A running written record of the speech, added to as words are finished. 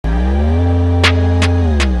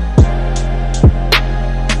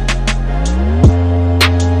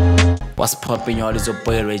What's poppin', y'all? It's your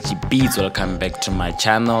boy Reggie Beatz. Welcome back to my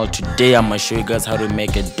channel. Today I'm gonna show you guys how to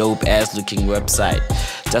make a dope ass looking website,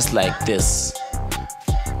 just like this,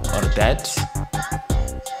 or that,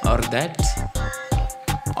 or that,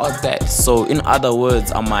 or that. So in other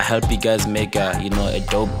words, I'm gonna help you guys make a a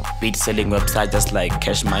dope beat selling website, just like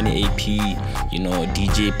CashMoneyAP,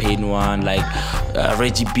 DJPain1, like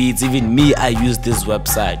Reggie Beatz. Even me, I use this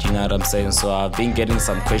website, you know what I'm saying? So I've been getting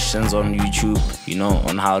some questions on YouTube,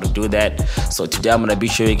 on how to do that. So today I'm gonna be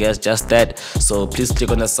showing you guys just that. So please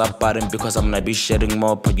click on the sub button because I'm gonna be sharing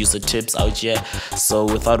more producer tips out here. So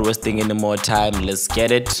without wasting any more time, let's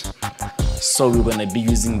get it. So we're gonna be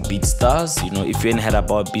using Beatstars. If you ain't heard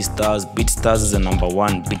about Beatstars, Beatstars is the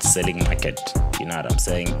 #1 beat selling market. You know what I'm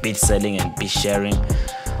saying? Beat selling and beat sharing.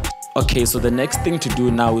 Okay, so the next thing to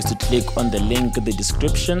do now is to click on the link in the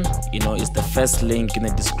description. It's the first link in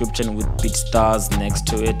the description with Beatstars next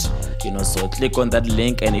to it. So click on that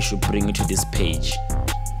link and it should bring you to this page.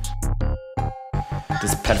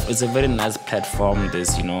 This platform, it's a very nice platform,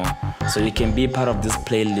 so you can be part of this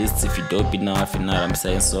playlist if you dope enough, you know what I'm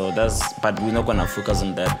saying? So but we're not gonna focus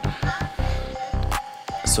on that.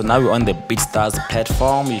 So now we're on the Beatstars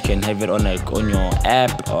platform. You can have it on your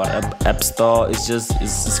app or app store.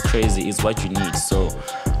 It's crazy. It's what you need. So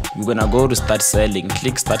we're gonna go to start selling.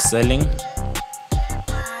 Click start selling.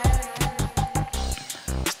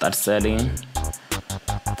 Start selling.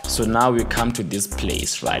 So now we come to this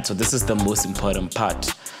place, right? So this is the most important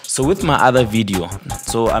part. So with my other video,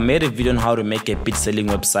 so I made a video on how to make a beat selling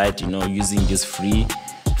website, using this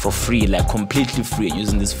for free, like completely free,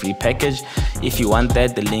 using this free package. If you want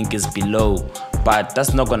that, the link is below, but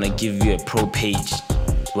that's not gonna give you a Propage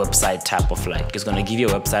website type of it's gonna give you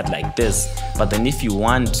a website like this. But then if you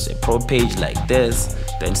want a Propage like this,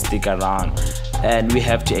 then stick around, and we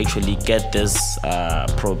have to actually get this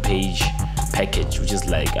Propage package, which is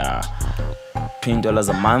like $20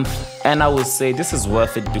 a month. And I would say this is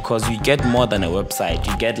worth it because you get more than a website.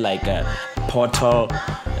 You get like a portal.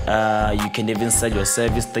 You can even sell your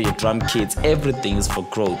service there, your drum kits. Everything is for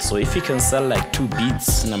growth. So if you can sell like 2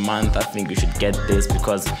 beats in a month, I think you should get this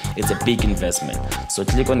because it's a big investment. So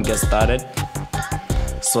click on get started.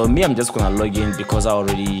 So me, I'm just gonna log in because I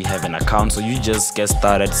already have an account. So you just get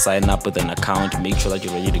started, sign up with an account, make sure that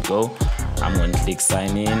you're ready to go. I'm gonna click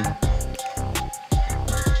sign in.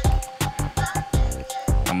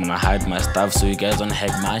 I'm gonna hide my stuff so you guys don't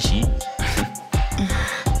hack my shit.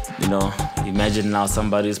 Imagine now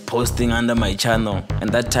somebody's posting under my channel, and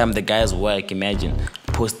that time the guys work. Imagine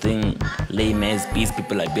posting lame ass beats.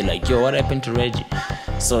 People be like, yo, what happened to Reggie?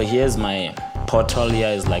 So here's my portal. Here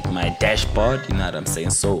is like my dashboard, you know what I'm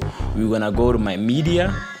saying? So we're gonna go to my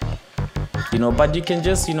media, but you can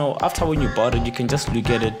just, after when you bought it, you can just look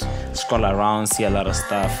at it, scroll around, see a lot of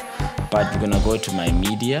stuff. But we're gonna go to my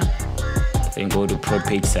media and go to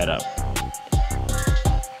Propage Setup.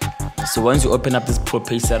 So once you open up this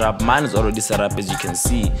Propage Setup, mine is already set up, as you can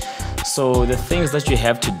see. So the things that you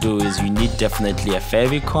have to do is you need definitely a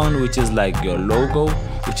favicon, which is like your logo,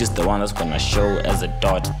 which is the one that's gonna show as a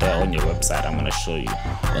dot there on your website. I'm gonna show you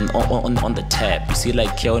on the tab. You see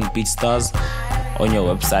like here on Beatstars, on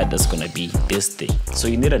your website, that's gonna be this thing. So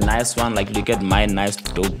you need a nice one. Like look at my nice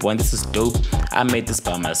dope one. This is dope. I made this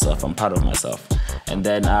by myself. I'm proud of myself. And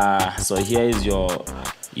then so here is your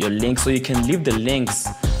link. So you can leave the links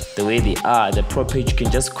the way they are. The Propage, you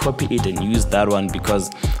can just copy it and use that one, because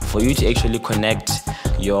for you to actually connect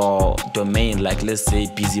your domain, like let's say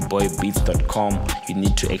busyboybeats.com, you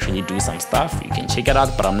need to actually do some stuff. You can check it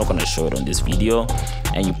out, but I'm not gonna show it on this video.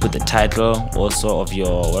 And you put the title also of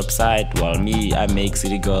your website. Well, me, I make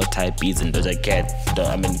city girl type beats and Doja Cat,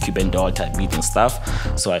 Cuban doll type beats and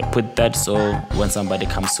stuff. So I put that, so when somebody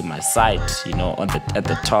comes to my site, at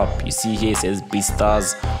the top, you see here it says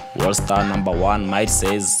Beatstars World Star #1. Might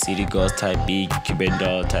says city girls type beat, Cuban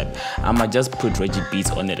doll type. I'ma just put Reggie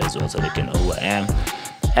Beatz on it as well, so they can know who I am.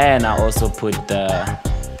 And I also put the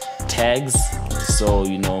tags, so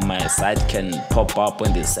my site can pop up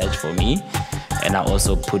when they search for me. And I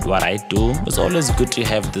also put what I do. It's always good to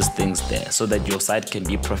have these things there so that your site can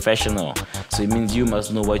be professional. So it means you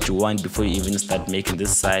must know what you want before you even start making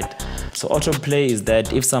this site. So autoplay is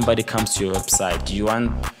that if somebody comes to your website, do you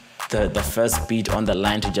want the first beat on the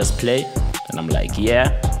line to just play? And I'm like,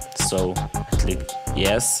 yeah. So I click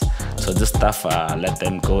yes. So this stuff, let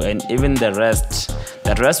them go. And even the rest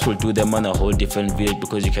will do them on a whole different video,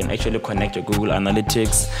 because you can actually connect your Google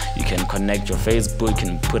Analytics, you can connect your Facebook, you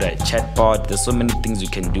can put a chatbot. There's so many things you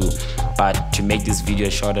can do. But to make this video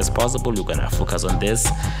as short as possible, we're gonna focus on this.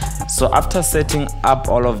 So after setting up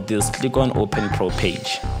all of this, click on Open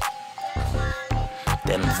Propage.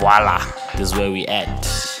 Then voila, this is where we at.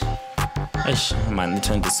 my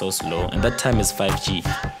internet is so slow, and that time is 5G.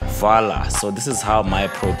 Voila. So this is how my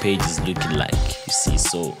pro page is looking like, you see.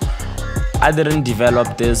 So I didn't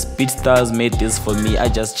develop this, Beatstars made this for me. I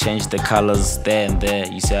just changed the colors there and there,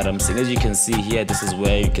 you see what I'm saying. As you can see here, this is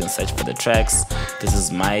where you can search for the tracks. This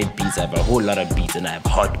is my beats. I have a whole lot of beats, and I have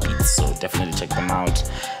hot beats, so definitely check them out.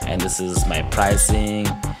 And this is my pricing,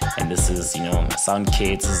 and this is, you know, my sound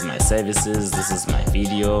kits, this is my services, this is my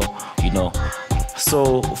video, you know.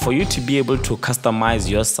 So for you to be able to customize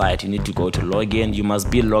your site, you need to go to login. You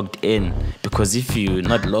must be logged in, because if you're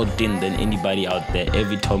not logged in, then anybody out there,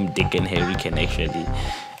 every Tom, Dick and Harry can actually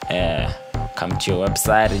come to your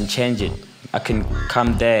website and change it. I can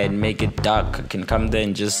come there and make it dark. I can come there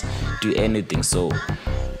and just do anything. So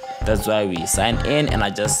that's why we signed in, and I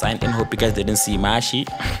just signed in. Hope you guys didn't see my sheet.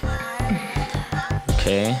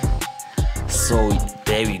 Okay, so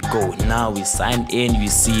there we go. Now we signed in. You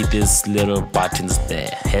see these little buttons there: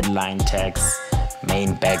 headline text,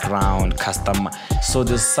 main background, custom. So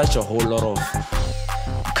there's such a whole lot of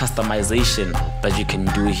customization that you can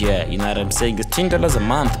do here, you know what I'm saying. It's $10 a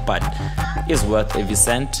month, but it's worth every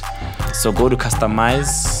cent. So go to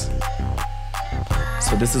customize.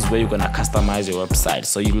 So this is where you're gonna customize your website.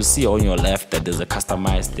 So you will see on your left that there's a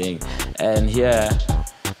customized thing, and here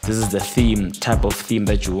this is the theme, type of theme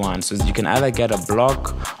that you want. So you can either get a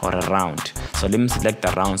block or a round. So let me select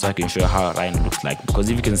the round so I can show you how a round looks like, because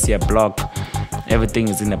if you can see a block, everything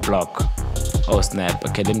is in a block. Oh snap.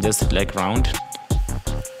 Okay, let me just select round.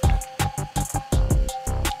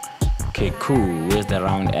 Okay, cool. Where's the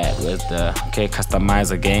round at? Where's the, okay,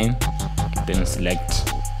 customize again, then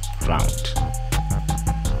select round.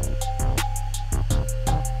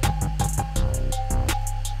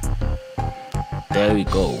 There we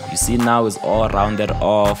go. You see, now it's all rounded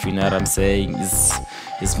off, you know what I'm saying.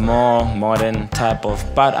 It's more modern type of,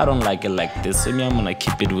 but I don't like it like this, so me, I'm gonna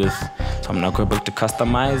keep it with, so I'm gonna go back to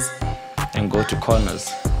customize and go to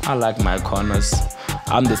corners. I like my corners.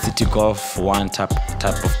 I'm the City Golf one type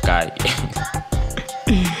of guy.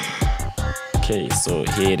 Okay, so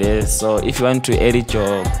here it is. So if you want to edit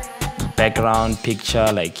your background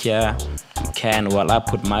picture like here, you can. Well, I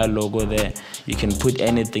put my logo there. You can put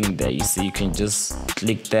anything there. You see, you can just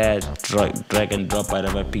click there, drag and drop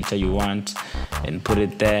whatever picture you want and put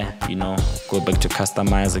it there, you know. Go back to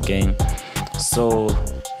customize again. So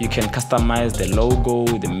you can customize the logo,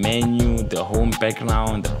 the menu, the home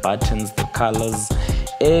background, the buttons, the colors,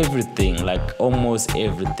 everything, like almost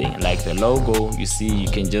everything. Like the logo, you see, you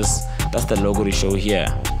can just, that's the logo to show here.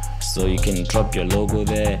 So you can drop your logo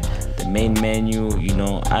there. The main menu, you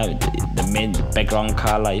know, the main background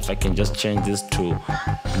color, if I can just change this to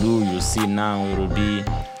blue, you'll see now it will be,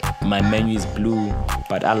 my menu is blue,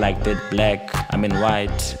 but I like that black, I mean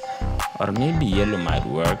white, or maybe yellow might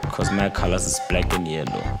work, because my colors is black and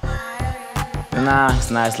yellow. Nah,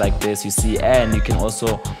 it's nice like this, you see. And you can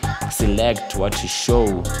also select what to show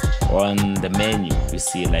on the menu, you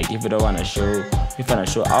see. Like if you don't want to show, if you want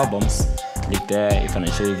to show albums, click there. If you want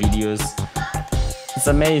to show videos, it's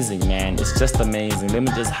amazing, man. It's just amazing. Let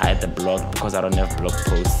me just hide the blog because I don't have blog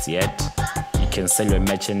posts yet. You can sell your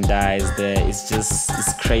merchandise there.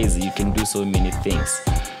 It's crazy. You can do so many things.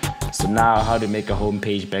 So now, how to make a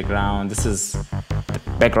homepage background. This is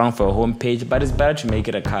the background for a homepage, but it's better to make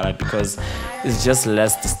it a color because it's just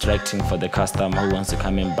less distracting for the customer who wants to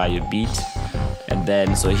come and buy your beat. And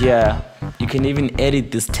then, so here, you can even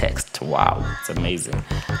edit this text. Wow, it's amazing.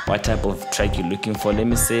 What type of track you're looking for? Let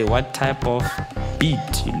me say, what type of beat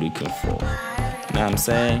you're looking for. You know what I'm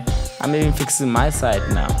saying? I'm even fixing my site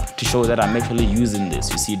now to show that I'm actually using this.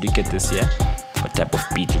 You see, look at this here. What type of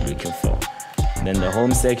beat you're looking for. And then the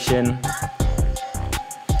home section,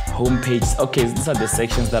 home page. Okay, these are the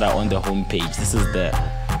sections that are on the home page. This is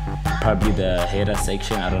probably the header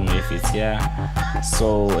section. I don't know if it's here.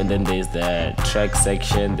 So, and then there's the track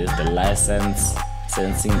section, there's the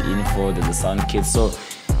licensing info, there's the sound kit. So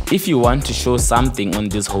if you want to show something on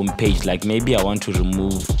this home page, like maybe I want to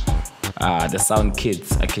remove the sound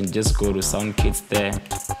kits, I can just go to sound kits there,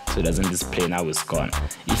 so it doesn't display. Now it's gone.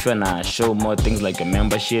 If you wanna show more things like your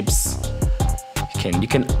memberships, you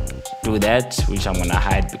can do that, which I'm gonna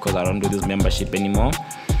hide because I don't do this membership anymore.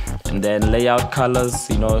 And then layout colors,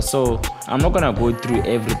 you know. So I'm not gonna go through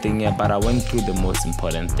everything here, but I went through the most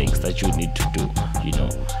important things that you need to do, you know,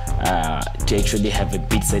 to actually have a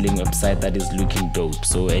beat selling website that is looking dope.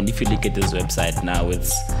 So, and if you look at this website now,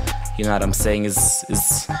 it's, you know what I'm saying,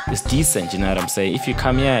 it's decent, you know what I'm saying. If you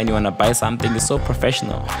come here and you wanna buy something, it's so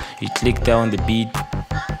professional. You click there on the beat,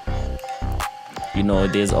 you know,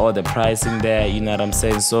 there's all the pricing there, you know what I'm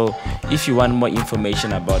saying. So if you want more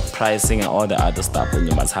information about pricing and all the other stuff, then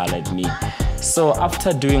you must highlight me. So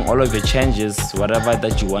after doing all of your changes, whatever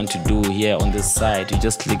that you want to do here on this site, you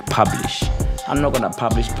just click publish. I'm not gonna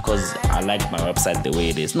publish because I like my website the way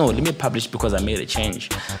it is. No, let me publish because I made a change.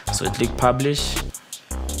 So click publish.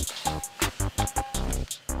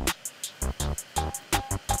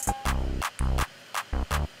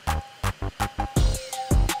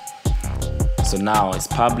 So now it's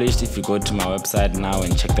published. If you go to my website now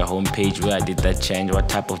and check the home page where I did that change, what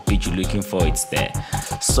type of beat you're looking for, it's there.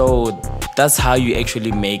 So that's how you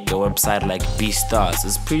actually make a website like Beatstars.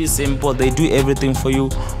 It's pretty simple. They do everything for you.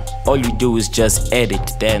 All you do is just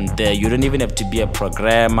edit then there. You don't even have to be a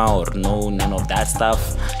programmer or none of that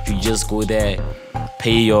stuff. You just go there,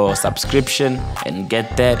 pay your subscription and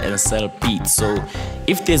get that and sell beats. So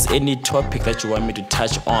if there's any topic that you want me to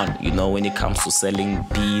touch on, when it comes to selling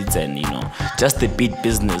beats and just the beat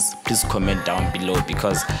business, please comment down below,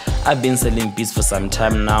 because I've been selling beats for some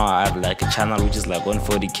time now. I have like a channel which is like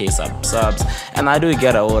 140k subs, and I do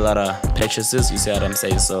get a whole lot of purchases, you see what I'm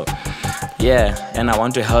saying? So yeah, and I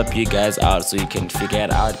want to help you guys out so you can figure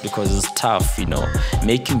it out, because it's tough.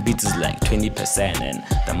 Making beats is like 20% and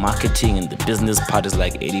the marketing and the business part is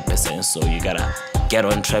like 80%, so you gotta get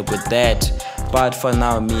on track with that. But for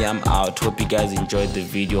now, I'm out. Hope you guys enjoyed the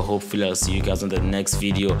video. Hopefully I'll see you guys on the next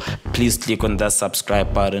video. Please click on that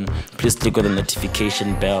subscribe button. Please click on the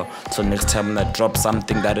notification bell so next time when I drop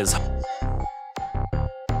something that is